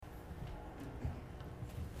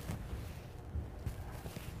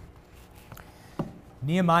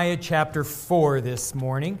Nehemiah chapter 4 this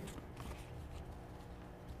morning.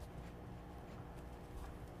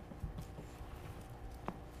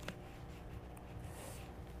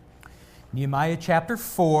 Nehemiah chapter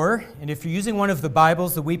 4, and if you're using one of the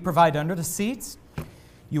Bibles that we provide under the seats,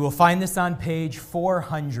 you will find this on page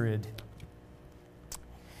 400.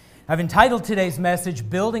 I've entitled today's message,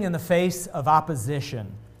 Building in the Face of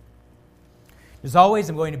Opposition. As always,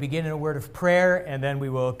 I'm going to begin in a word of prayer, and then we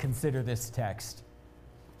will consider this text.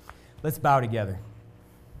 Let's bow together.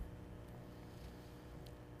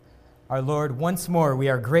 Our Lord, once more, we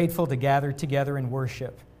are grateful to gather together in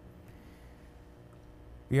worship.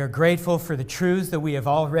 We are grateful for the truths that we have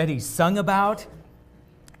already sung about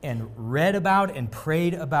and read about and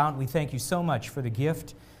prayed about. We thank you so much for the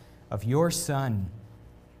gift of your Son,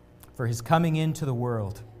 for his coming into the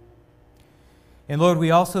world. And Lord, we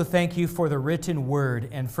also thank you for the written word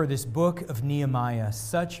and for this book of Nehemiah,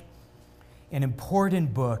 such an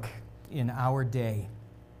important book in our day.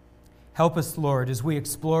 Help us, Lord, as we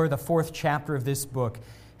explore the fourth chapter of this book.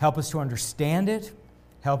 Help us to understand it.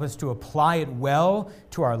 Help us to apply it well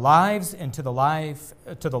to our lives and to the life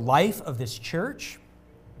of this church.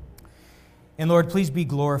 And Lord, please be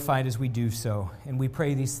glorified as we do so. And we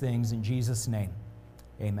pray these things in Jesus' name.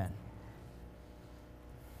 Amen.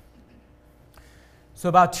 So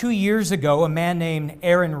about 2 years ago, a man named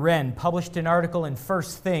Aaron Renn published an article in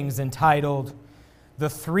First Things entitled, "The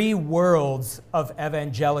Three Worlds of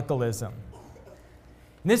Evangelicalism."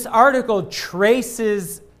 And this article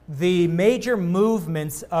traces the major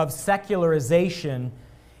movements of secularization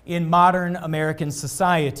in modern American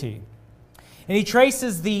society. And he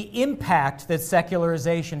traces the impact that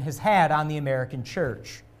secularization has had on the American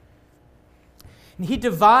church. And he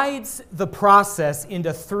divides the process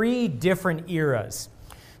into three different eras.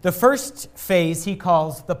 The first phase he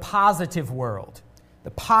calls the positive world.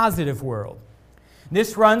 The positive world.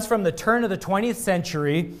 This runs from the turn of the 20th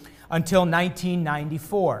century until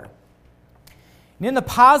 1994. And in the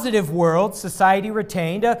positive world, society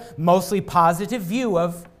retained a mostly positive view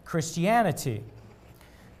of Christianity.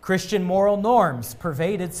 Christian moral norms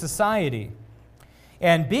pervaded society.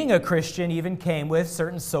 And being a Christian even came with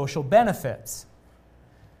certain social benefits.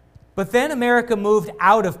 But then America moved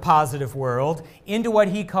out of positive world into what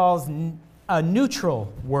he calls a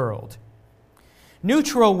neutral world.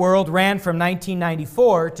 Neutral world ran from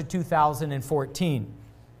 1994 to 2014.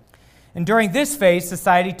 And during this phase,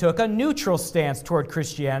 society took a neutral stance toward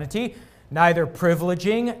Christianity, neither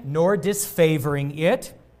privileging nor disfavoring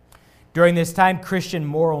it. During this time, Christian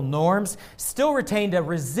moral norms still retained a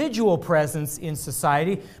residual presence in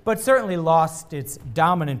society, but certainly lost its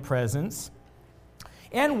dominant presence.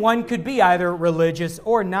 And one could be either religious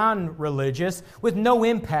or non-religious with no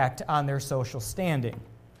impact on their social standing.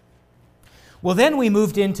 Well, then we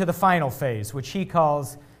moved into the final phase, which he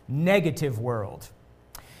calls negative world.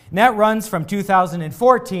 And that runs from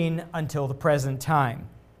 2014 until the present time.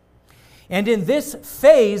 And in this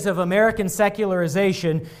phase of American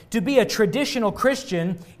secularization, to be a traditional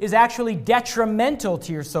Christian is actually detrimental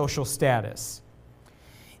to your social status.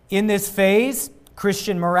 In this phase,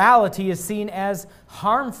 Christian morality is seen as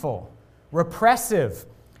harmful, repressive,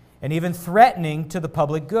 and even threatening to the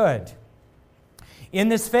public good. In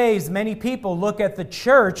this phase, many people look at the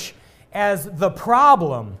church as the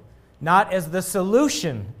problem, not as the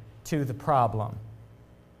solution to the problem.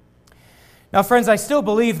 Now, friends, I still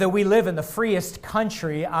believe that we live in the freest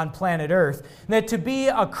country on planet Earth, and that to be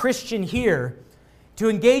a Christian here, to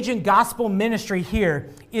engage in gospel ministry here,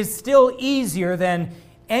 is still easier than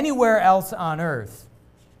anywhere else on earth.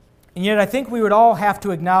 And yet I think we would all have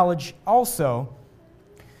to acknowledge also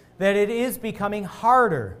that it is becoming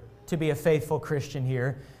harder to be a faithful Christian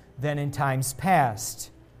here than in times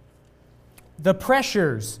past. The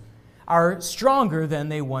pressures are stronger than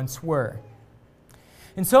they once were.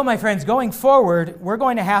 And so, my friends, going forward, we're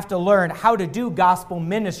going to have to learn how to do gospel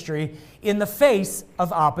ministry in the face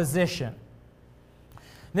of opposition.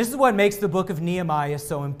 This is what makes the book of Nehemiah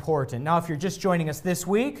so important. Now, if you're just joining us this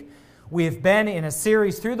week, we have been in a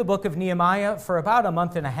series through the book of Nehemiah for about a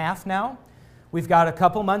month and a half now. We've got a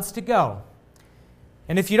couple months to go.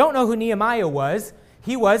 And if you don't know who Nehemiah was,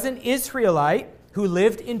 he was an Israelite who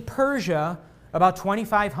lived in Persia about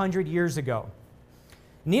 2,500 years ago.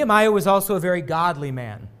 Nehemiah was also a very godly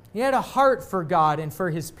man. He had a heart for God and for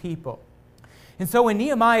his people. And so when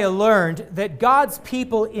Nehemiah learned that God's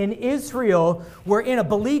people in Israel were in a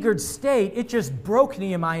beleaguered state, it just broke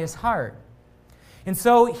Nehemiah's heart. And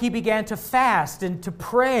so he began to fast and to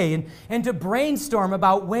pray and to brainstorm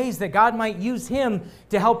about ways that God might use him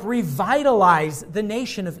to help revitalize the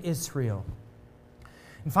nation of Israel.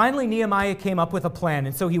 And finally, Nehemiah came up with a plan.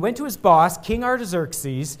 And so he went to his boss, King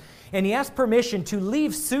Artaxerxes, and he asked permission to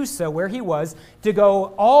leave Susa, where he was, to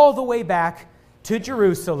go all the way back to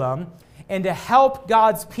Jerusalem and to help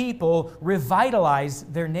God's people revitalize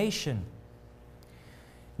their nation.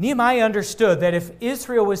 Nehemiah understood that if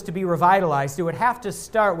Israel was to be revitalized, it would have to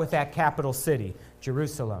start with that capital city,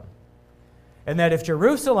 Jerusalem. And that if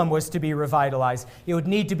Jerusalem was to be revitalized, it would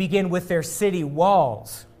need to begin with their city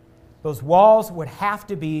walls. Those walls would have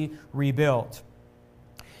to be rebuilt.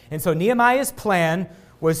 And so Nehemiah's plan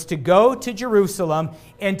was to go to Jerusalem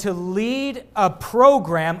and to lead a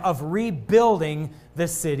program of rebuilding the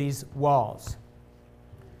city's walls.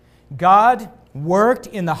 God worked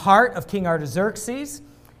in the heart of King Artaxerxes,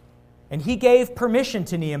 and he gave permission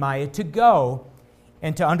to Nehemiah to go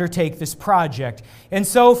and to undertake this project. And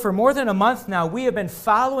so for more than a month now, we have been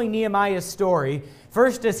following Nehemiah's story,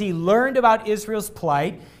 first as he learned about Israel's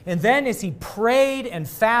plight, and then as he prayed and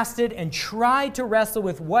fasted and tried to wrestle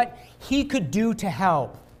with what he could do to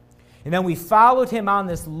help. And then we followed him on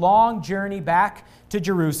this long journey back to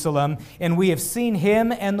Jerusalem, and we have seen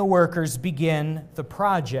him and the workers begin the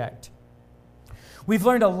project. We've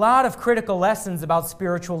learned a lot of critical lessons about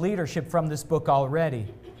spiritual leadership from this book already.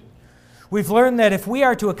 We've learned that if we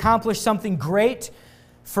are to accomplish something great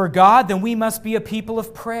for God, then we must be a people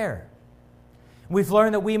of prayer. We've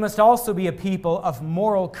learned that we must also be a people of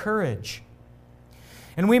moral courage.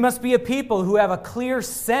 And we must be a people who have a clear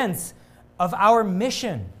sense of our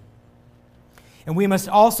mission. And we must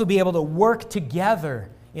also be able to work together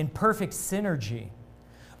in perfect synergy.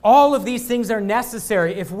 All of these things are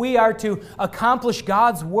necessary if we are to accomplish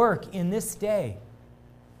God's work in this day.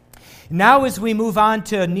 Now, as we move on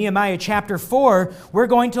to Nehemiah chapter 4, we're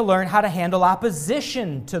going to learn how to handle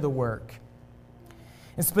opposition to the work.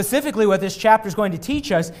 And specifically, what this chapter is going to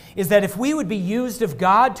teach us is that if we would be used of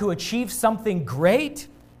God to achieve something great,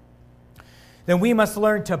 then we must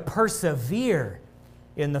learn to persevere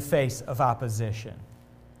in the face of opposition.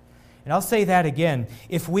 And I'll say that again.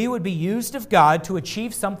 If we would be used of God to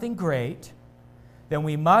achieve something great, then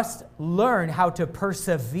we must learn how to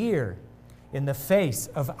persevere in the face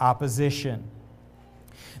of opposition.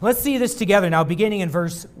 Let's see this together now, beginning in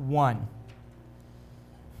verse 1.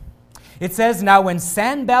 It says, "Now when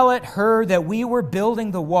Sanballat heard that we were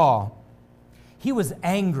building the wall, he was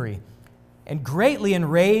angry and greatly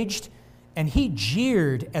enraged, and he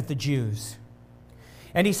jeered at the Jews.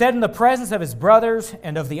 And he said in the presence of his brothers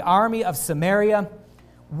and of the army of Samaria,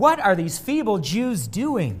 'What are these feeble Jews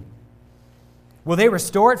doing? Will they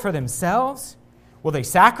restore it for themselves? Will they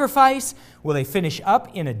sacrifice? Will they finish up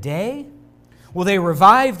in a day? Will they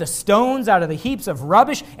revive the stones out of the heaps of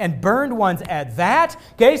rubbish and burned ones at that?'"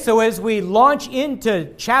 Okay, so as we launch into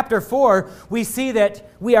chapter 4, we see that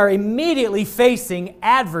we are immediately facing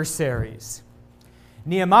adversaries.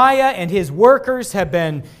 Nehemiah and his workers have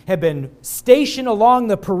been stationed along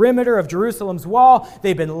the perimeter of Jerusalem's wall.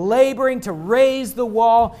 They've been laboring to raise the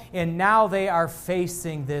wall, and now they are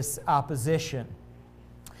facing this opposition.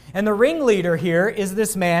 And the ringleader here is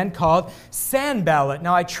this man called Sanballat.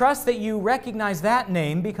 Now, I trust that you recognize that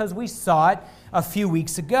name because we saw it a few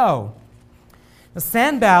weeks ago. Now,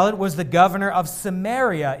 Sanballat was the governor of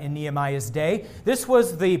Samaria in Nehemiah's day. This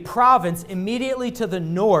was the province immediately to the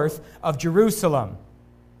north of Jerusalem.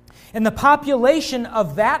 And the population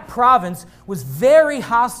of that province was very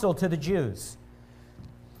hostile to the Jews.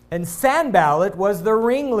 And Sanballat was the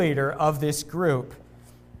ringleader of this group.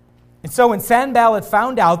 And so when Sanballat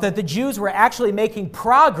found out that the Jews were actually making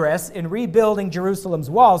progress in rebuilding Jerusalem's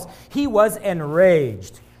walls, he was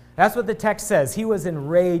enraged. That's what the text says. He was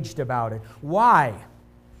enraged about it. Why?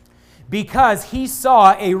 Because he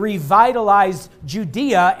saw a revitalized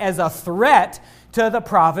Judea as a threat to the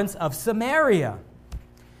province of Samaria.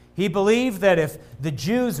 He believed that if the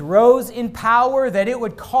Jews rose in power, that it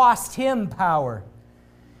would cost him power.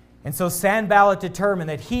 And so Sanballat determined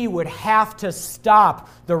that he would have to stop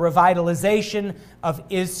the revitalization of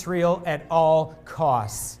Israel at all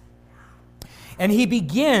costs. And he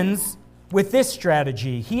begins with this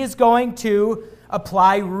strategy. He is going to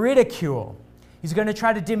apply ridicule. He's going to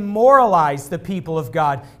try to demoralize the people of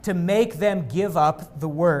God to make them give up the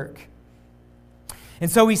work. And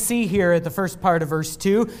so we see here at the first part of verse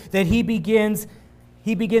 2 that he begins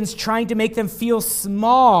trying to make them feel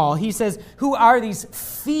small. He says, "Who are these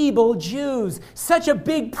feeble Jews? Such a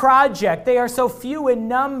big project. They are so few in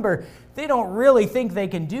number. They don't really think they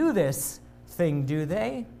can do this thing, do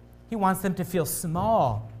they?" He wants them to feel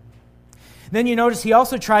small. Then you notice he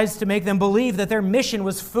also tries to make them believe that their mission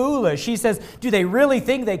was foolish. He says, do they really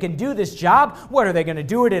think they can do this job? What, are they going to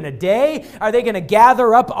do it in a day? Are they going to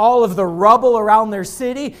gather up all of the rubble around their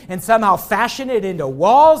city and somehow fashion it into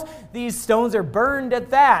walls? These stones are burned at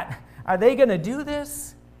that. Are they going to do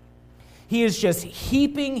this? He is just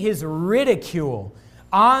heaping his ridicule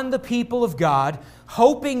on the people of God,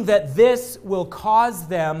 hoping that this will cause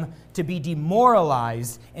them to be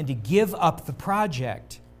demoralized and to give up the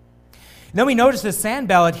project. Then we notice that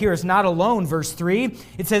Sanballat here is not alone. Verse 3,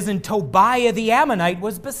 it says, and Tobiah the Ammonite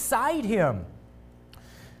was beside him.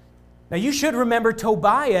 Now you should remember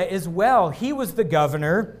Tobiah as well. He was the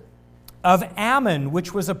governor of Ammon,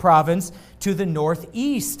 which was a province to the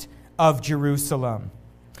northeast of Jerusalem.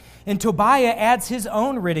 And Tobiah adds his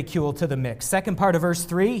own ridicule to the mix. Second part of verse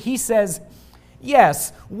 3, he says,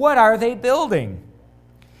 yes, what are they building?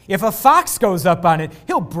 If a fox goes up on it,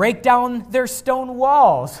 he'll break down their stone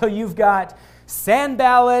wall. So you've got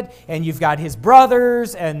Sanballat, and you've got his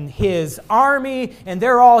brothers and his army, and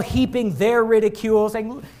they're all heaping their ridicule,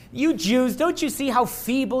 saying, you Jews, don't you see how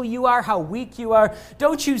feeble you are, how weak you are?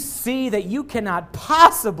 Don't you see that you cannot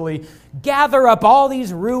possibly gather up all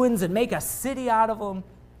these ruins and make a city out of them?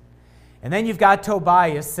 And then you've got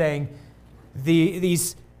Tobias saying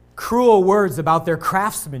these cruel words about their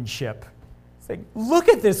craftsmanship. Saying, look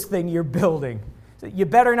at this thing you're building. You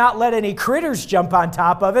better not let any critters jump on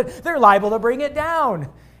top of it. They're liable to bring it down.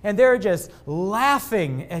 And they're just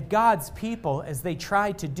laughing at God's people as they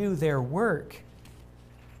try to do their work.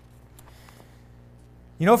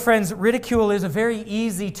 You know, friends, ridicule is a very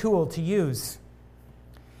easy tool to use.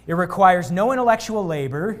 It requires no intellectual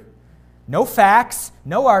labor, no facts,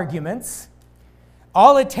 no arguments.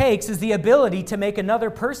 All it takes is the ability to make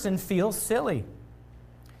another person feel silly.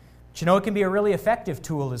 But you know, it can be a really effective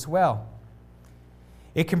tool as well.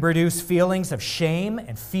 It can produce feelings of shame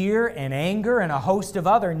and fear and anger and a host of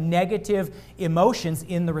other negative emotions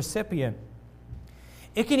in the recipient.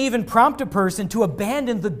 It can even prompt a person to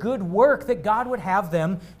abandon the good work that God would have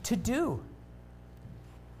them to do.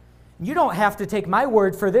 You don't have to take my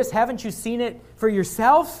word for this. Haven't you seen it for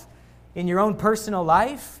yourself in your own personal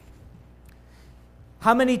life?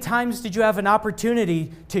 How many times did you have an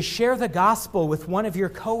opportunity to share the gospel with one of your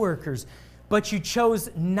coworkers, but you chose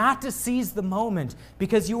not to seize the moment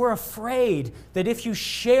because you were afraid that if you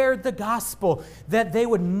shared the gospel, that they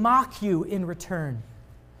would mock you in return?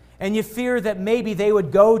 And you fear that maybe they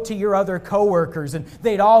would go to your other coworkers and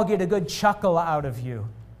they'd all get a good chuckle out of you.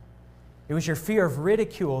 It was your fear of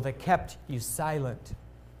ridicule that kept you silent.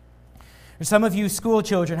 For some of you school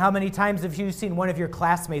children, how many times have you seen one of your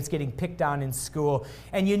classmates getting picked on in school,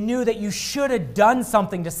 and you knew that you should have done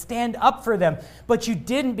something to stand up for them, but you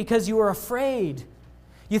didn't because you were afraid?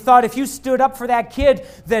 You thought if you stood up for that kid,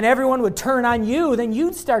 then everyone would turn on you, then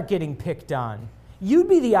you'd start getting picked on. You'd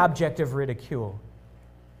be the object of ridicule.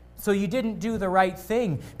 So you didn't do the right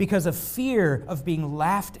thing because of fear of being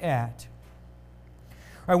laughed at.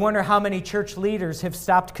 I wonder how many church leaders have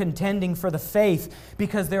stopped contending for the faith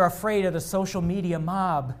because they're afraid of the social media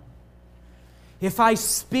mob. If I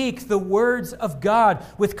speak the words of God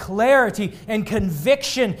with clarity and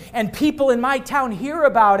conviction and people in my town hear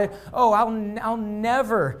about it, I'll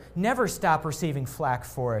never stop receiving flack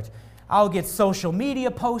for it. I'll get social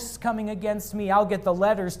media posts coming against me. I'll get the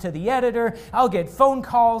letters to the editor. I'll get phone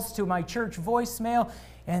calls to my church voicemail.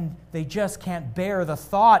 And they just can't bear the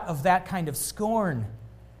thought of that kind of scorn.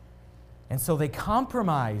 And so they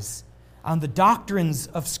compromise on the doctrines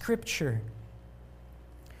of Scripture.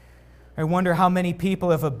 I wonder how many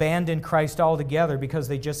people have abandoned Christ altogether because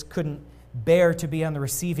they just couldn't bear to be on the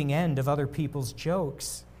receiving end of other people's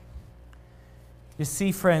jokes. You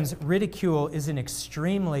see, friends, ridicule is an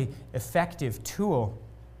extremely effective tool.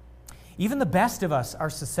 Even the best of us are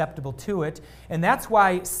susceptible to it, and that's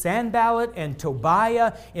why Sanballat and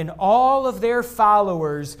Tobiah and all of their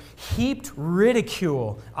followers heaped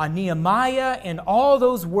ridicule on Nehemiah and all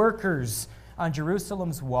those workers on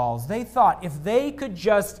Jerusalem's walls. They thought if they could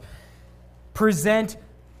just present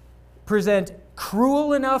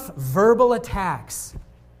cruel enough verbal attacks,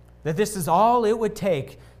 that this is all it would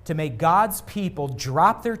take to make God's people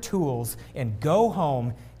drop their tools and go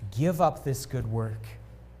home, give up this good work.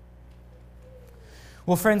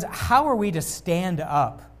 Well, friends, how are we to stand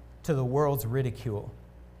up to the world's ridicule?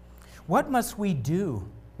 What must we do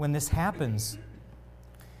when this happens?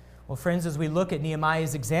 Well, friends, as we look at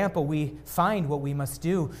Nehemiah's example, we find what we must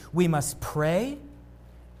do. We must pray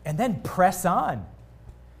and then press on.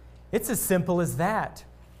 It's as simple as that.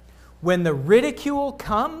 When the ridicule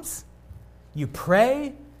comes, you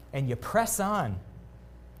pray and you press on.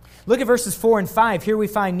 Look at verses 4 and 5. Here we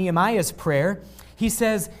find Nehemiah's prayer. He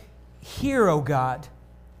says, Hear, O God,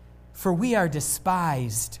 for we are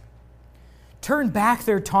despised. Turn back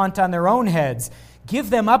their taunt on their own heads. Give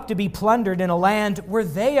them up to be plundered in a land where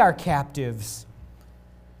they are captives.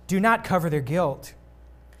 Do not cover their guilt.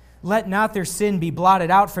 Let not their sin be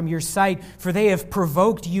blotted out from your sight, for they have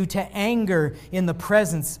provoked you to anger in the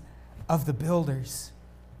presence of the builders.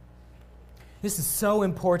 This is so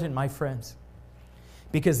important, my friends,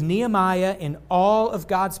 because Nehemiah and all of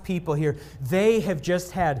God's people here, they have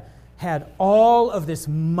just had all of this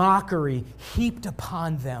mockery heaped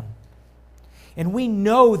upon them. And we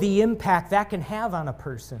know the impact that can have on a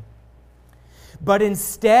person. But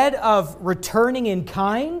instead of returning in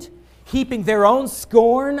kind, heaping their own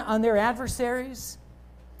scorn on their adversaries,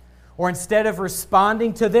 or instead of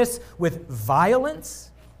responding to this with violence,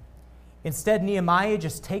 instead Nehemiah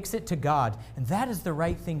just takes it to God. And that is the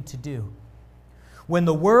right thing to do. When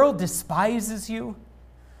the world despises you,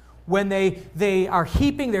 when they are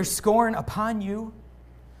heaping their scorn upon you,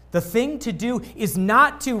 the thing to do is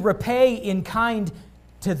not to repay in kind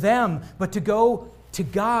to them, but to go to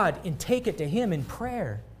God and take it to Him in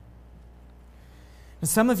prayer. And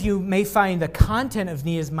some of you may find the content of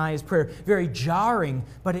Nehemiah's prayer very jarring,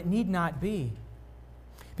 but it need not be.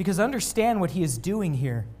 Because understand what he is doing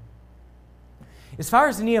here. As far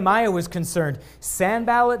as Nehemiah was concerned,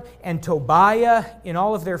 Sanballat and Tobiah and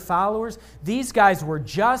all of their followers, these guys were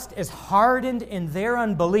just as hardened in their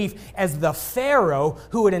unbelief as the Pharaoh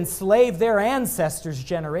who had enslaved their ancestors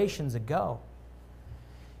generations ago.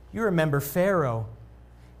 You remember Pharaoh.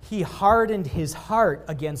 He hardened his heart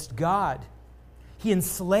against God. He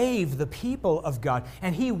enslaved the people of God,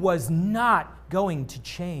 and he was not going to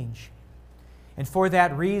change. And for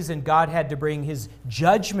that reason, God had to bring His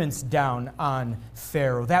judgments down on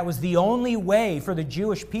Pharaoh. That was the only way for the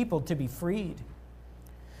Jewish people to be freed.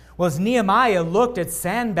 Well, as Nehemiah looked at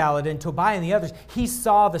Sanballat and Tobiah and the others, he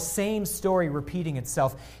saw the same story repeating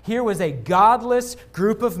itself. Here was a godless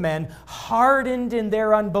group of men, hardened in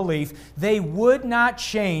their unbelief. They would not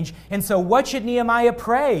change. And so what should Nehemiah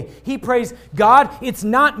pray? He prays, God, it's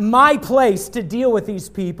not my place to deal with these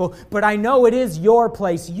people, but I know it is your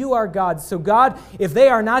place. You are God. So God, if they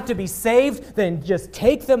are not to be saved, then just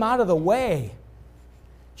take them out of the way.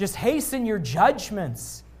 Just hasten your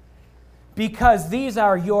judgments. Because these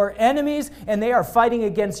are your enemies and they are fighting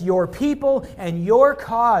against your people and your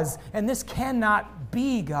cause. And this cannot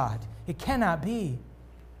be, God. It cannot be.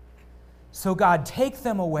 So God, take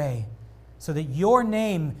them away so that your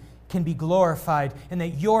name can be glorified and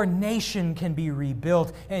that your nation can be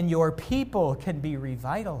rebuilt and your people can be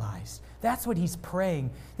revitalized. That's what he's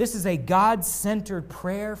praying. This is a God-centered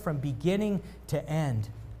prayer from beginning to end.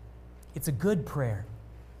 It's a good prayer.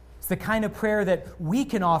 It's the kind of prayer that we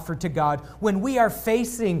can offer to God when we are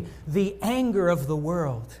facing the anger of the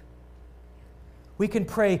world. We can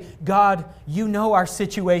pray, God, you know our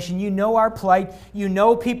situation. You know our plight. You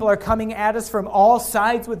know people are coming at us from all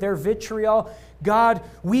sides with their vitriol. God,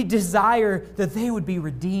 we desire that they would be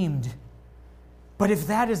redeemed. But if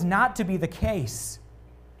that is not to be the case,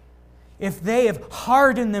 if they have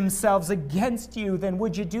hardened themselves against you, then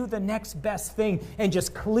would you do the next best thing and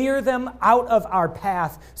just clear them out of our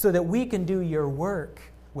path so that we can do your work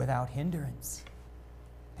without hindrance?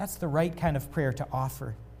 That's the right kind of prayer to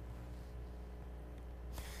offer.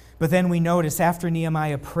 But then we notice after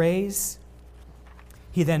Nehemiah prays,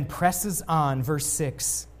 he then presses on, verse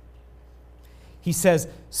 6. He says,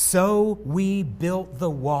 so we built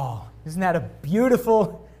the wall. Isn't that a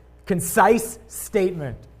beautiful, concise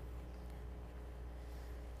statement?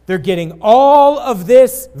 They're getting all of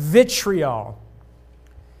this vitriol.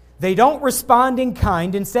 They don't respond in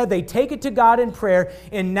kind. Instead, they take it to God in prayer.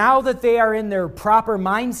 And now that they are in their proper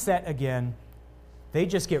mindset again, they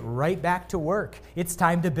just get right back to work. It's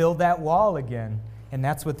time to build that wall again. And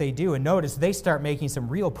that's what they do. And notice, they start making some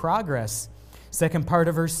real progress. Second part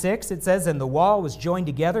of verse 6, it says, and the wall was joined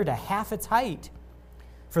together to half its height,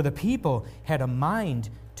 for the people had a mind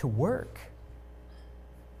to work.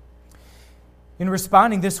 In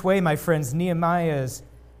responding this way, my friends, Nehemiah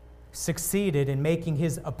succeeded in making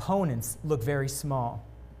his opponents look very small.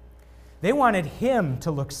 They wanted him to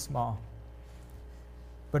look small.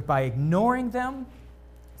 But by ignoring them,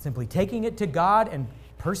 simply taking it to God and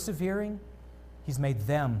persevering, he's made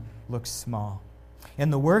them look small.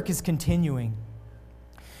 And the work is continuing.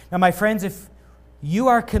 Now, my friends, if you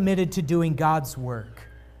are committed to doing God's work,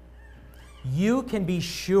 you can be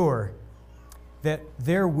sure that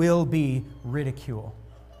there will be ridicule.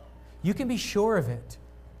 You can be sure of it.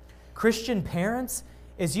 Christian parents,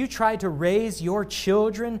 as you try to raise your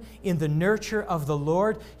children in the nurture of the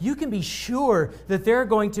Lord, you can be sure that there are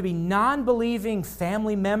going to be non-believing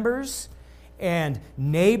family members and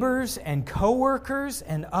neighbors and coworkers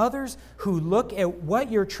and others who look at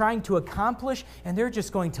what you're trying to accomplish and they're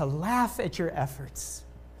just going to laugh at your efforts.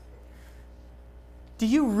 Do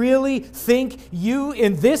you really think you,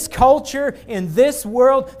 in this culture, in this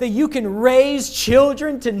world, that you can raise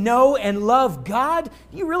children to know and love God?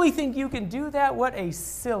 Do you really think you can do that? What a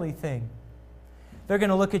silly thing. They're going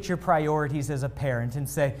to look at your priorities as a parent and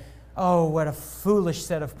say, oh, what a foolish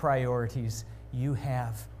set of priorities you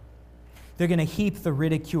have. They're going to heap the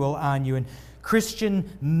ridicule on you. And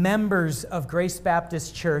Christian members of Grace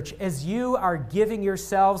Baptist Church, as you are giving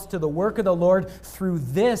yourselves to the work of the Lord through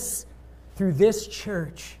this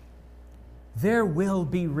church, there will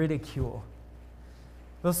be ridicule.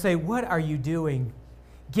 They'll say, what are you doing?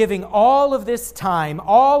 Giving all of this time,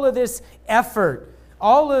 all of this effort,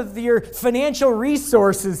 all of your financial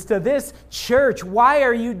resources to this church. Why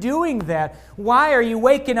are you doing that? Why are you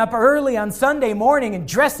waking up early on Sunday morning and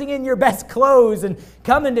dressing in your best clothes and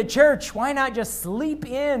coming to church? Why not just sleep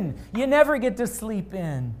in? You never get to sleep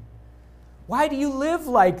in. Why do you live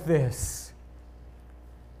like this?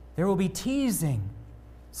 There will be teasing,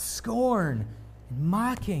 scorn, and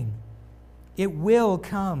mocking. It will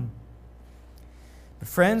come. But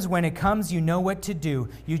friends, when it comes, you know what to do.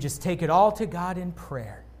 You just take it all to God in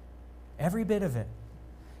prayer. Every bit of it.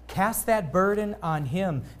 Cast that burden on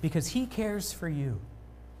Him because He cares for you.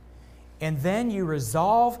 And then you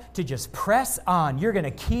resolve to just press on. You're going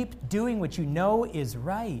to keep doing what you know is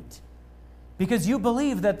right because you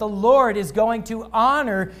believe that the Lord is going to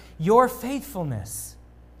honor your faithfulness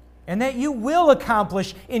and that you will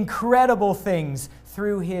accomplish incredible things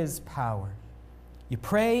through His power. You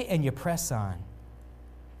pray and you press on.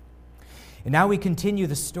 And now we continue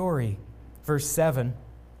the story. Verse 7.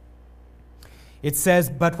 It says,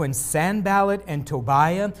 but when Sanballat and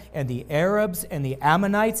Tobiah and the Arabs and the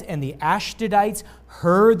Ammonites and the Ashdodites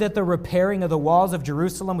heard that the repairing of the walls of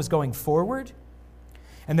Jerusalem was going forward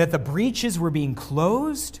and that the breaches were being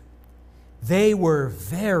closed, they were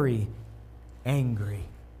very angry.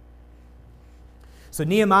 So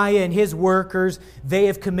Nehemiah and his workers, they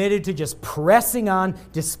have committed to just pressing on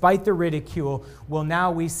despite the ridicule. Well,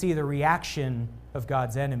 now we see the reaction of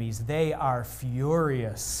God's enemies. They are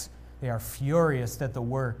furious. They are furious that the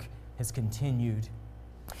work has continued.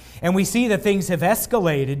 And we see that things have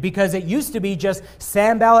escalated because it used to be just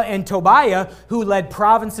Sanballat and Tobiah who led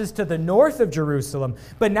provinces to the north of Jerusalem.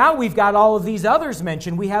 But now we've got all of these others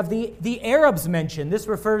mentioned. We have the Arabs mentioned. This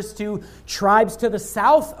refers to tribes to the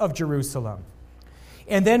south of Jerusalem.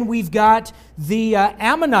 And then we've got the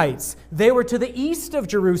Ammonites. They were to the east of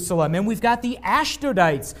Jerusalem. And we've got the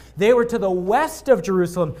Ashdodites. They were to the west of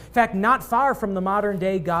Jerusalem. In fact, not far from the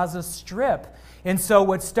modern-day Gaza Strip. And so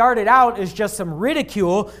what started out as just some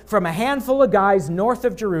ridicule from a handful of guys north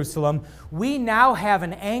of Jerusalem, we now have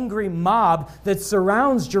an angry mob that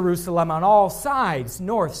surrounds Jerusalem on all sides,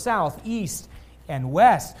 north, south, east, and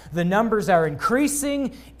west. The numbers are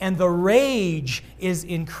increasing, and the rage is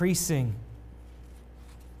increasing.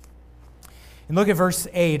 And look at verse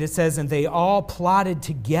 8. It says, and they all plotted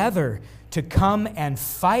together to come and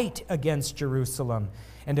fight against Jerusalem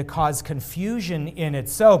and to cause confusion in it.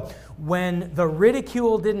 So when the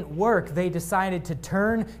ridicule didn't work, they decided to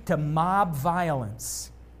turn to mob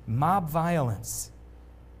violence. Mob violence.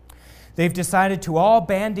 They've decided to all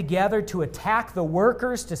band together to attack the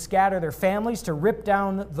workers, to scatter their families, to rip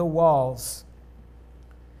down the walls.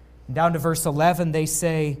 And down to verse 11, they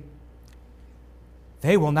say,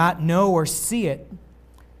 they will not know or see it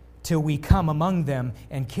till we come among them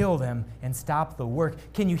and kill them and stop the work.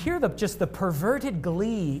 Can you hear just the perverted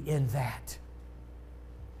glee in that?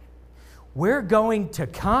 We're going to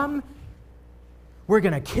come. We're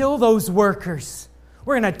going to kill those workers.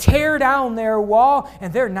 We're going to tear down their wall,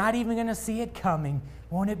 and they're not even going to see it coming.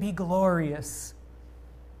 Won't it be glorious?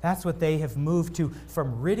 That's what they have moved to,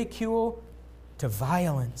 from ridicule to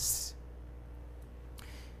violence.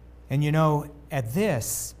 And you know, at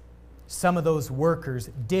this, some of those workers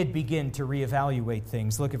did begin to reevaluate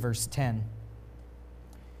things. Look at verse 10. It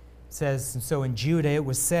says, and so in Judah it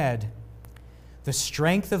was said, the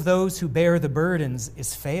strength of those who bear the burdens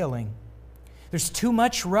is failing. There's too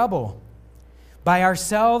much rubble. By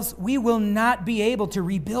ourselves, we will not be able to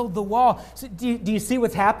rebuild the wall. So do you see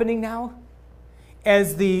what's happening now?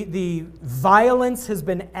 As the violence has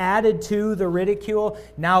been added to the ridicule,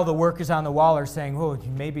 now the workers on the wall are saying, oh,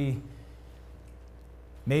 maybe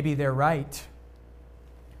they're right.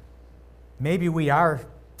 Maybe we are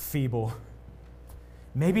feeble.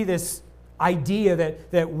 Maybe this idea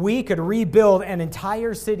that we could rebuild an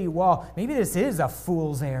entire city wall, maybe this is a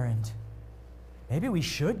fool's errand. Maybe we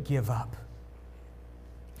should give up.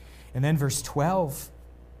 And then verse 12,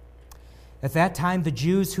 At that time, the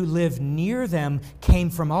Jews who lived near them came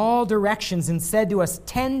from all directions and said to us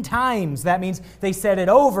 10 times, that means they said it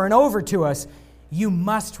over and over to us, "You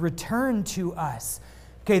must return to us."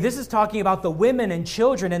 Okay, this is talking about the women and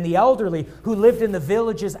children and the elderly who lived in the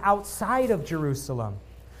villages outside of Jerusalem.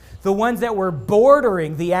 The ones that were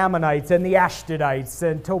bordering the Ammonites and the Ashdodites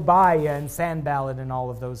and Tobiah and Sanballat and all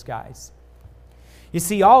of those guys. You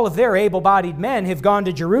see, all of their able-bodied men have gone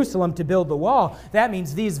to Jerusalem to build the wall. That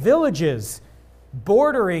means these villages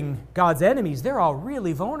bordering God's enemies, they're all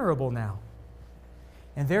really vulnerable now.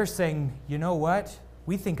 And they're saying, you know what?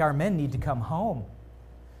 We think our men need to come home.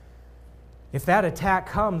 If that attack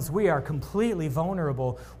comes, we are completely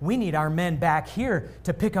vulnerable. We need our men back here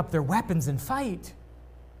to pick up their weapons and fight.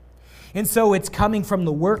 And so it's coming from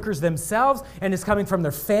the workers themselves, and it's coming from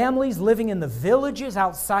their families living in the villages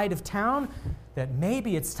outside of town, that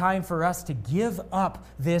maybe it's time for us to give up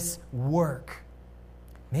this work.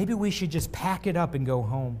 Maybe we should just pack it up and go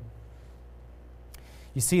home.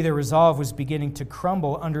 You see, their resolve was beginning to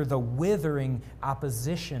crumble under the withering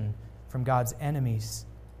opposition from God's enemies.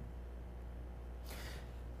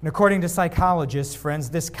 And according to psychologists, friends,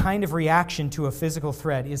 this kind of reaction to a physical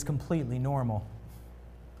threat is completely normal.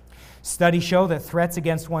 Studies show that threats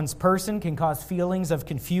against one's person can cause feelings of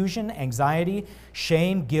confusion, anxiety,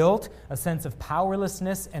 shame, guilt, a sense of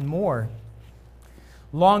powerlessness, and more.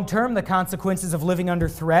 Long-term, the consequences of living under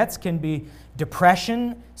threats can be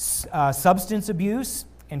depression, substance abuse,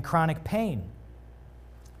 and chronic pain.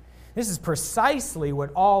 This is precisely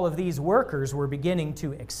what all of these workers were beginning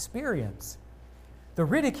to experience. The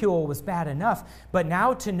ridicule was bad enough, but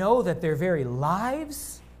now to know that their very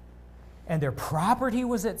lives and their property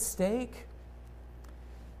was at stake,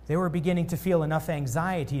 they were beginning to feel enough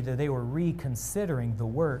anxiety that they were reconsidering the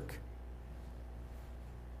work.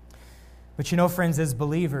 But you know, friends, as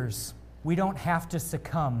believers, we don't have to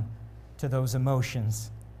succumb to those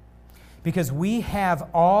emotions, because we have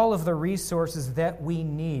all of the resources that we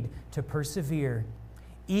need to persevere,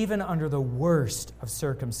 even under the worst of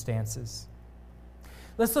circumstances.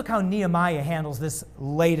 Let's look how Nehemiah handles this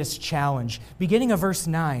latest challenge. Beginning of verse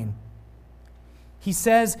 9. He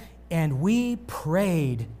says, "And we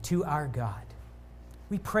prayed to our God."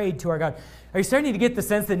 We prayed to our God. Are you starting to get the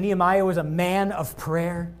sense that Nehemiah was a man of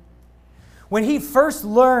prayer? When he first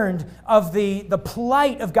learned of the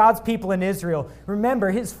plight of God's people in Israel,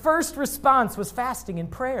 remember, his first response was fasting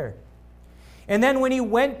and prayer. And then when he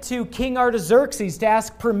went to King Artaxerxes to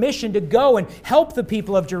ask permission to go and help the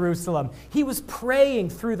people of Jerusalem, he was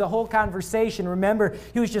praying through the whole conversation. Remember,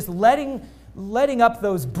 he was just letting up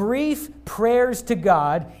those brief prayers to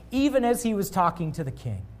God, even as he was talking to the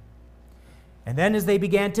king. And then as they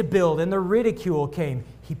began to build and the ridicule came,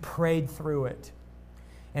 he prayed through it.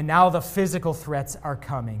 And now the physical threats are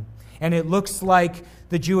coming. And it looks like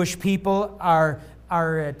the Jewish people are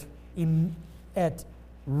at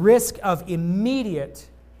risk of immediate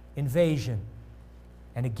invasion.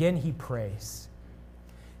 And again he prays.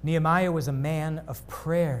 Nehemiah was a man of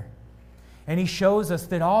prayer. And he shows us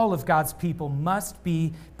that all of God's people must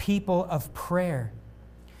be people of prayer.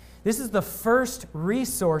 This is the first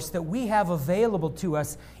resource that we have available to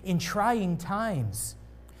us in trying times.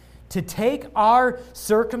 To take our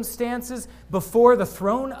circumstances before the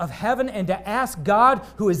throne of heaven and to ask God,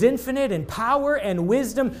 who is infinite in power and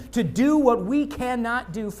wisdom, to do what we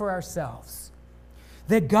cannot do for ourselves.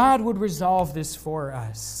 That God would resolve this for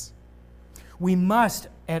us. We must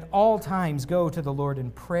at all times go to the Lord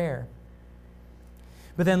in prayer.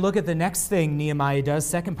 But then look at the next thing Nehemiah does,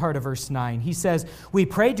 second part of verse 9. He says, "We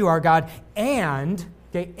prayed to our God and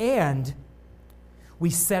we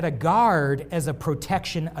set a guard as a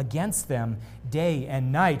protection against them day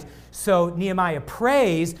and night." So Nehemiah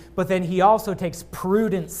prays, but then he also takes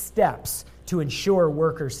prudent steps to ensure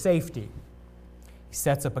worker safety. He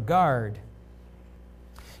sets up a guard.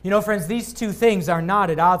 You know, friends, these two things are not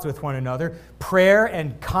at odds with one another. Prayer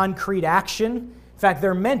and concrete action. In fact,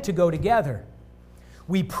 they're meant to go together.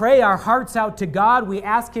 We pray our hearts out to God. We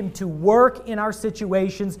ask Him to work in our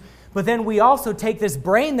situations. But then we also take this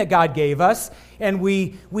brain that God gave us and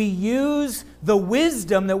we use the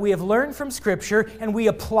wisdom that we have learned from Scripture and we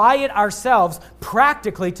apply it ourselves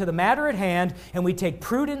practically to the matter at hand, and we take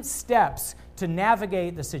prudent steps to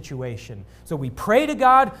navigate the situation. So we pray to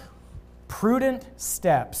God, prudent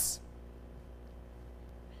steps.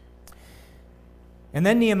 And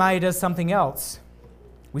then Nehemiah does something else.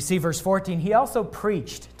 We see verse 14, he also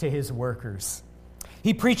preached to his workers.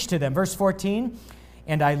 He preached to them. Verse 14,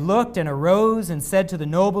 "And I looked and arose and said to the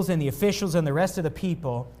nobles and the officials and the rest of the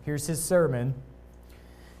people," here's his sermon,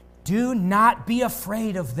 "Do not be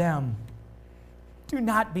afraid of them." Do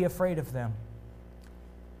not be afraid of them.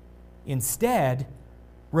 Instead,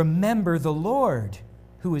 remember the Lord,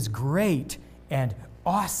 who is great and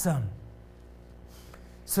awesome.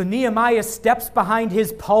 So Nehemiah steps behind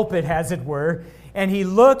his pulpit, as it were, and he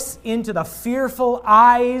looks into the fearful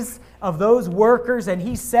eyes of those workers, and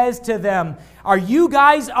he says to them, "Are you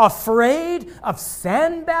guys afraid of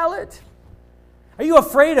Sanballat? Are you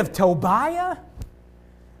afraid of Tobiah,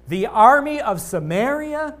 the army of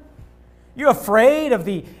Samaria? You afraid of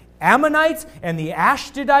the Ammonites and the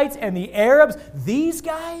Ashdodites and the Arabs? These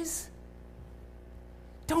guys?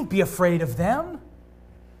 Don't be afraid of them.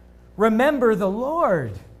 Remember the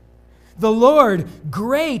Lord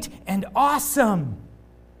great and awesome."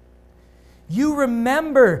 You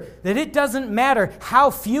remember that it doesn't matter how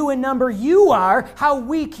few in number you are, how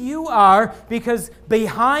weak you are, because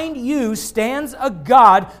behind you stands a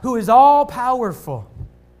God who is all-powerful.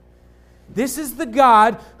 This is the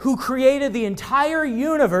God who created the entire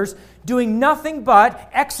universe, doing nothing but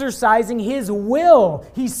exercising His will.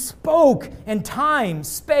 He spoke, and time,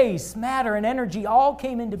 space, matter, and energy all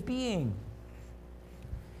came into being.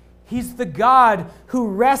 He's the God who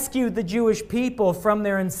rescued the Jewish people from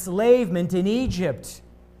their enslavement in Egypt.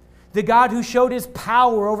 The God who showed His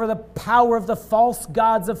power over the power of the false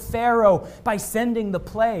gods of Pharaoh by sending the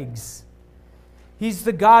plagues. He's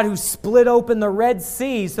the God who split open the Red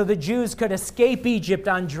Sea so the Jews could escape Egypt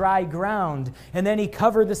on dry ground. And then He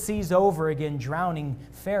covered the seas over again, drowning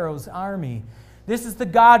Pharaoh's army. This is the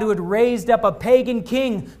God who had raised up a pagan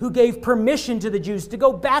king who gave permission to the Jews to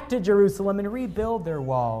go back to Jerusalem and rebuild their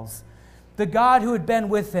walls. The God who had been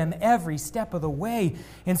with them every step of the way.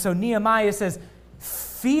 And so Nehemiah says,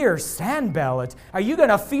 fear Sanballat. Are you going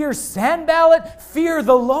to fear Sanballat? Fear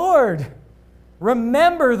the Lord.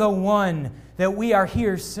 Remember the one that we are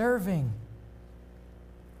here serving.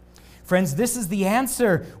 Friends, this is the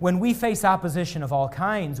answer when we face opposition of all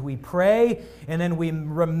kinds. We pray, and then we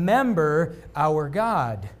remember our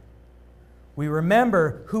God. We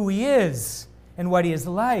remember who He is and what He is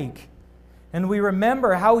like. And we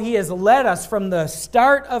remember how He has led us from the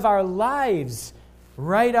start of our lives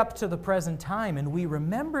right up to the present time. And we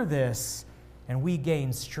remember this, and we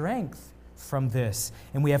gain strength from this.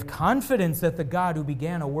 And we have confidence that the God who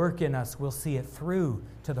began a work in us will see it through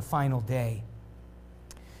to the final day.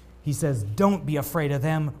 He says, don't be afraid of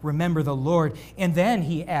them. Remember the Lord. And then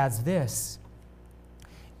he adds this,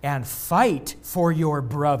 and fight for your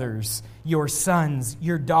brothers, your sons,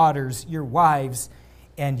 your daughters, your wives,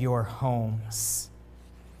 and your homes.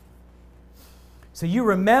 So you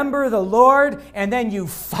remember the Lord, and then you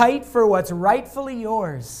fight for what's rightfully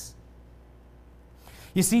yours.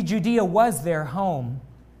 You see, Judea was their home.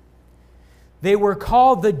 They were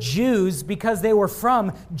called the Jews because they were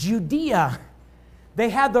from Judea. They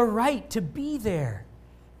had the right to be there.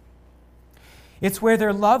 It's where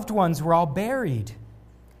their loved ones were all buried.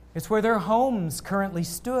 It's where their homes currently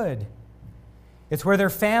stood. It's where their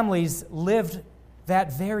families lived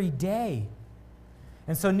that very day.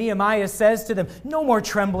 And so Nehemiah says to them, no more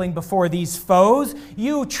trembling before these foes.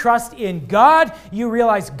 You trust in God. You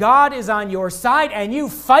realize God is on your side, and you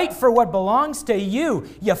fight for what belongs to you.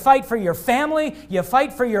 You fight for your family. You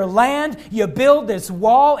fight for your land. You build this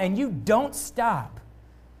wall, and you don't stop.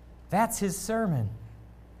 That's his sermon.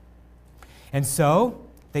 And so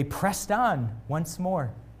they pressed on once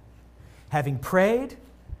more. Having prayed,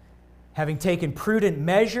 having taken prudent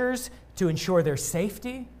measures to ensure their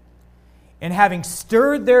safety, and having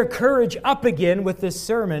stirred their courage up again with this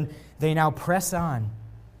sermon, they now press on.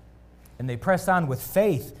 And they press on with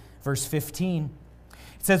faith. Verse 15.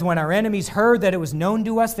 It says, when our enemies heard that it was known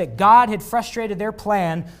to us that God had frustrated their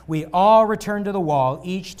plan, we all returned to the wall,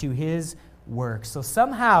 each to his work. So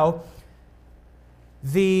somehow,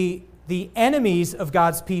 the enemies of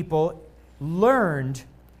God's people learned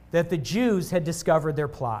that the Jews had discovered their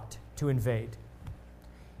plot to invade.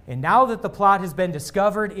 And now that the plot has been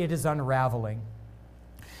discovered, it is unraveling.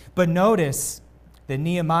 But notice that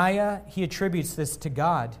Nehemiah, he attributes this to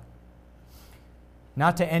God,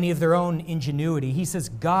 not to any of their own ingenuity. He says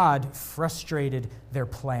God frustrated their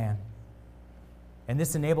plan. And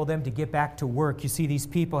this enabled them to get back to work. You see, these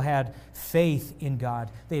people had faith in God.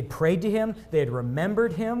 They had prayed to Him, they had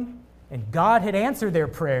remembered Him, and God had answered their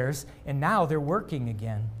prayers, and now they're working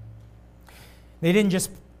again. They didn't just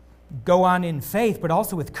go on in faith, but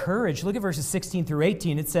also with courage. Look at verses 16 through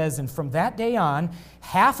 18. It says, and from that day on,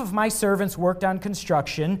 half of my servants worked on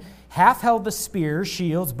construction, half held the spears,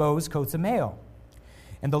 shields, bows, coats of mail.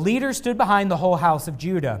 And the leaders stood behind the whole house of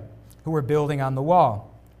Judah, who were building on the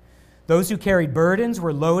wall. Those who carried burdens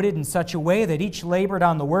were loaded in such a way that each labored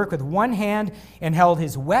on the work with one hand and held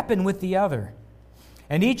his weapon with the other.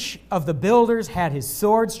 And each of the builders had his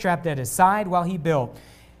sword strapped at his side while he built.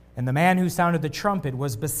 and the man who sounded the trumpet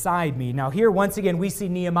was beside me. Now here, once again, we see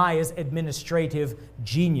Nehemiah's administrative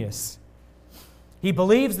genius. He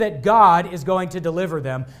believes that God is going to deliver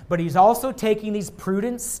them, but he's also taking these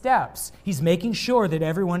prudent steps. He's making sure that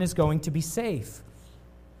everyone is going to be safe.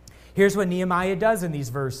 Here's what Nehemiah does in these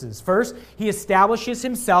verses. First, he establishes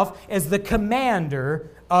himself as the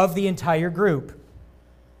commander of the entire group.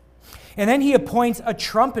 And then he appoints a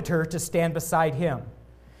trumpeter to stand beside him.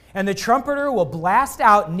 And the trumpeter will blast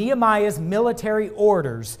out Nehemiah's military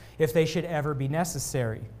orders if they should ever be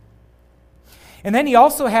necessary. And then he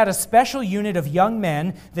also had a special unit of young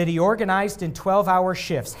men that he organized in 12-hour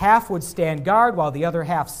shifts. Half would stand guard while the other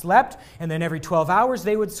half slept, and then every 12 hours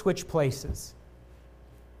they would switch places.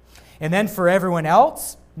 And then for everyone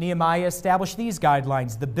else, Nehemiah established these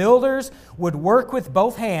guidelines. The builders would work with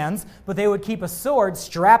both hands, but they would keep a sword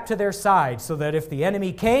strapped to their side so that if the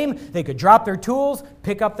enemy came, they could drop their tools,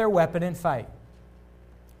 pick up their weapon, and fight.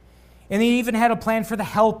 And he even had a plan for the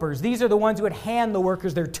helpers. These are the ones who would hand the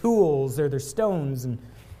workers their tools or their stones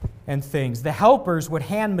and things. The helpers would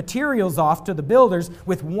hand materials off to the builders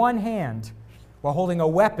with one hand while holding a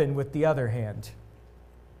weapon with the other hand.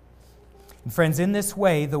 And friends, in this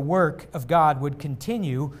way, the work of God would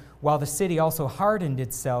continue while the city also hardened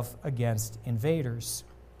itself against invaders.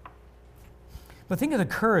 But think of the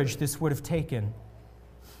courage this would have taken.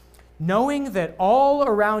 Knowing that all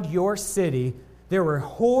around your city there were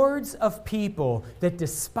hordes of people that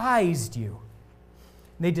despised you.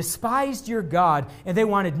 They despised your God, and they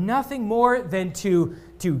wanted nothing more than to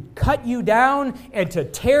cut you down and to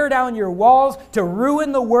tear down your walls, to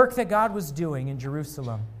ruin the work that God was doing in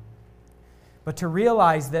Jerusalem. But to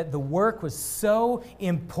realize that the work was so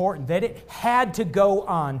important that it had to go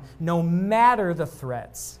on no matter the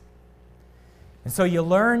threats. And so you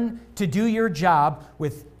learn to do your job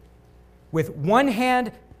with one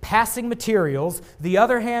hand passing materials, the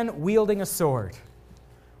other hand wielding a sword.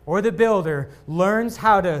 Or the builder learns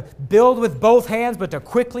how to build with both hands, but to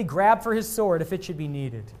quickly grab for his sword if it should be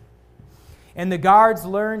needed. And the guards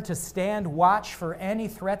learn to stand watch for any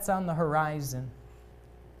threats on the horizon.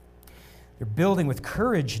 They're building with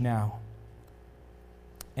courage now.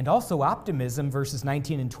 And also optimism, verses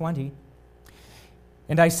 19 and 20.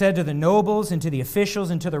 And I said to the nobles and to the officials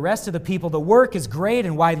and to the rest of the people, the work is great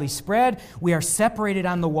and widely spread. We are separated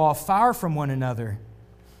on the wall far from one another.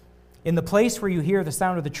 In the place where you hear the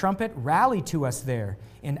sound of the trumpet, rally to us there,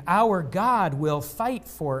 and our God will fight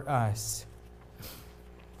for us.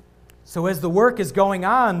 So as the work is going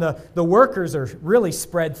on, the workers are really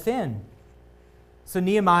spread thin. So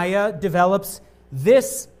Nehemiah develops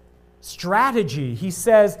this strategy. He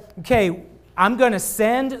says, okay, I'm going to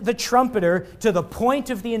send the trumpeter to the point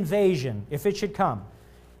of the invasion, if it should come.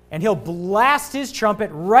 And he'll blast his trumpet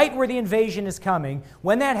right where the invasion is coming.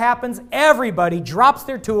 When that happens, everybody drops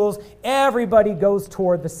their tools. Everybody goes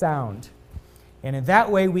toward the sound. And in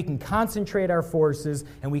that way, we can concentrate our forces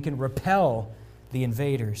and we can repel the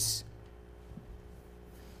invaders.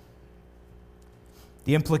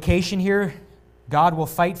 The implication here, God will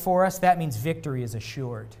fight for us. That means victory is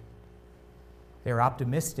assured. They're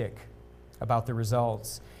optimistic about the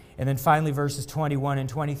results. And then finally, verses 21 and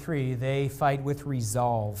 23, they fight with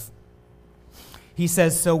resolve. He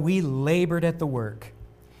says, so we labored at the work.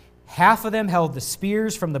 Half of them held the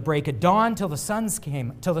spears from the break of dawn till the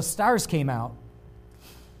stars came out.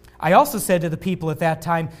 I also said to the people at that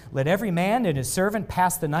time, let every man and his servant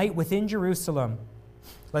pass the night within Jerusalem.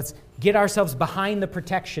 Let's get ourselves behind the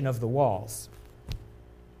protection of the walls,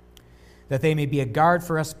 that they may be a guard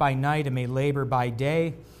for us by night and may labor by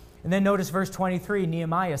day. And then notice verse 23,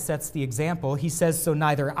 Nehemiah sets the example. He says, so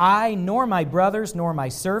neither I, nor my brothers, nor my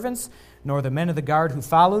servants, nor the men of the guard who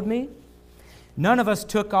followed me, none of us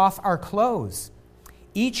took off our clothes.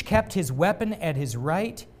 Each kept his weapon at his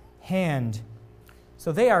right hand.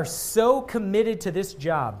 So they are so committed to this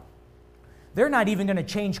job. They're not even going to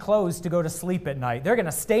change clothes to go to sleep at night. They're going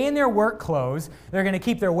to stay in their work clothes. They're going to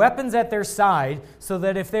keep their weapons at their side so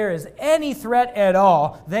that if there is any threat at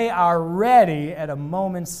all, they are ready at a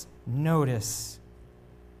moment's notice.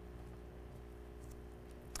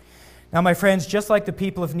 Now, my friends, just like the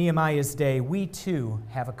people of Nehemiah's day, we too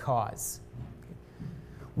have a cause.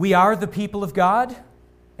 We are the people of God,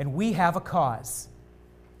 and we have a cause.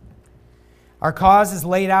 Our cause is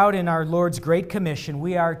laid out in our Lord's Great Commission.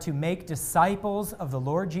 We are to make disciples of the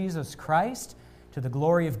Lord Jesus Christ to the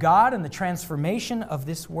glory of God and the transformation of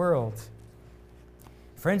this world.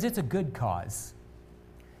 Friends, it's a good cause.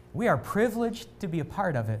 We are privileged to be a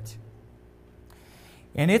part of it.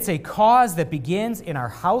 And it's a cause that begins in our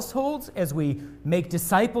households as we make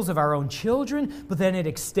disciples of our own children, but then it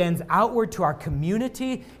extends outward to our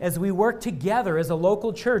community as we work together as a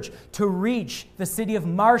local church to reach the city of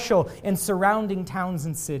Marshall and surrounding towns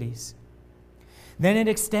and cities. Then it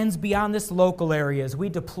extends beyond this local area as we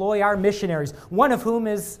deploy our missionaries, one of whom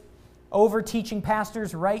is over teaching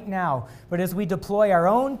pastors right now, but as we deploy our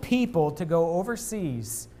own people to go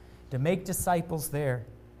overseas to make disciples there.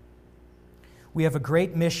 We have a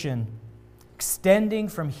great mission extending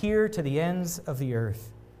from here to the ends of the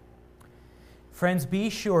earth. Friends, be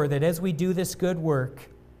sure that as we do this good work,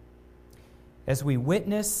 as we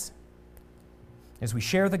witness, as we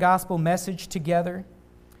share the gospel message together,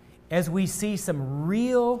 as we see some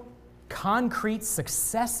real, concrete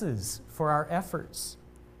successes for our efforts,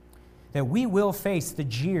 that we will face the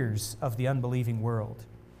jeers of the unbelieving world.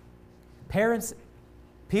 Parents,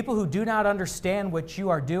 people who do not understand what you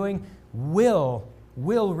are doing will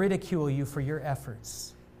ridicule you for your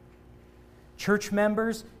efforts. Church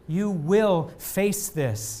members, you will face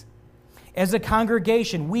this. As a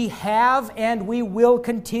congregation, we have and we will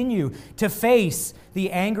continue to face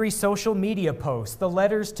the angry social media posts, the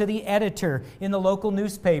letters to the editor in the local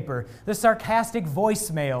newspaper, the sarcastic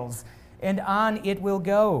voicemails, and on it will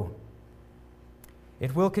go.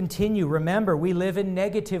 It will continue. Remember, we live in a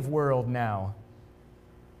negative world now.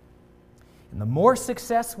 And the more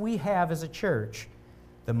success we have as a church,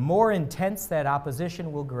 the more intense that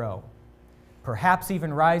opposition will grow, perhaps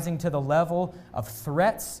even rising to the level of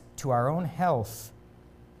threats to our own health.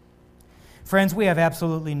 Friends, we have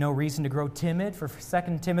absolutely no reason to grow timid, for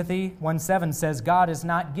 2 Timothy 1:7 says, God has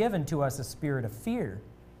not given to us a spirit of fear,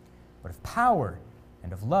 but of power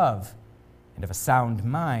and of love and of a sound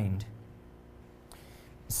mind.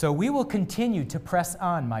 So we will continue to press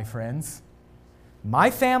on, my friends. My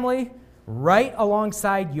family, right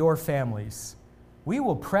alongside your families. We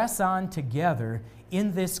will press on together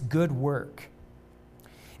in this good work.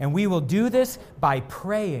 And we will do this by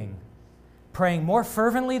praying more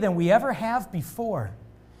fervently than we ever have before,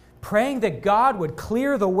 praying that God would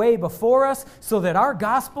clear the way before us so that our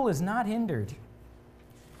gospel is not hindered.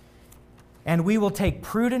 And we will take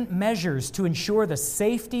prudent measures to ensure the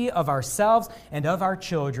safety of ourselves and of our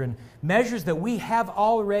children, measures that we have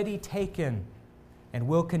already taken and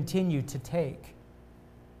will continue to take.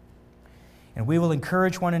 And we will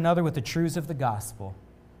encourage one another with the truths of the gospel.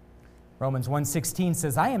 Romans 1:16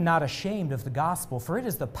 says, I am not ashamed of the gospel, for it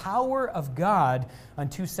is the power of God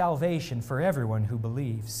unto salvation for everyone who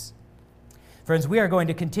believes. Friends, we are going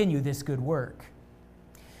to continue this good work.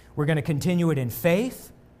 We're going to continue it in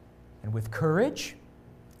faith and with courage,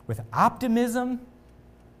 with optimism,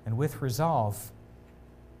 and with resolve.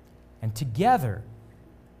 And together,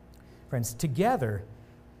 friends, together,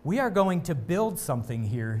 we are going to build something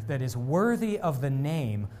here that is worthy of the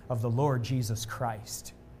name of the Lord Jesus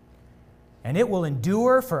Christ. And it will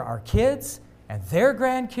endure for our kids and their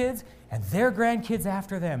grandkids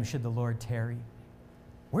after them, should the Lord tarry.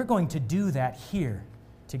 We're going to do that here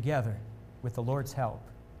together with the Lord's help.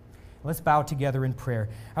 Let's bow together in prayer.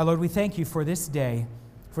 Our Lord, we thank you for this day,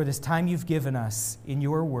 for this time you've given us in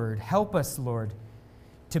your word. Help us, Lord,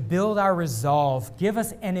 to build our resolve. Give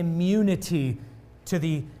us an immunity to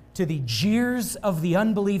the jeers of the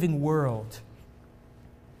unbelieving world,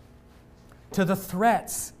 to the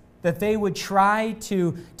threats that they would try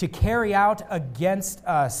to carry out against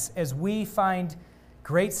us as we find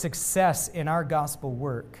great success in our gospel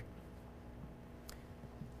work.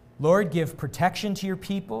 Lord, give protection to your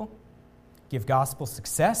people. Give gospel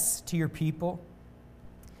success to your people.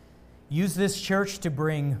 Use this church to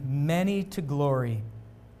bring many to glory.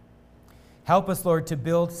 Help us, Lord, to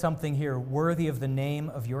build something here worthy of the name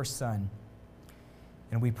of your Son.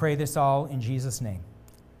 And we pray this all in Jesus' name.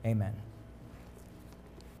 Amen.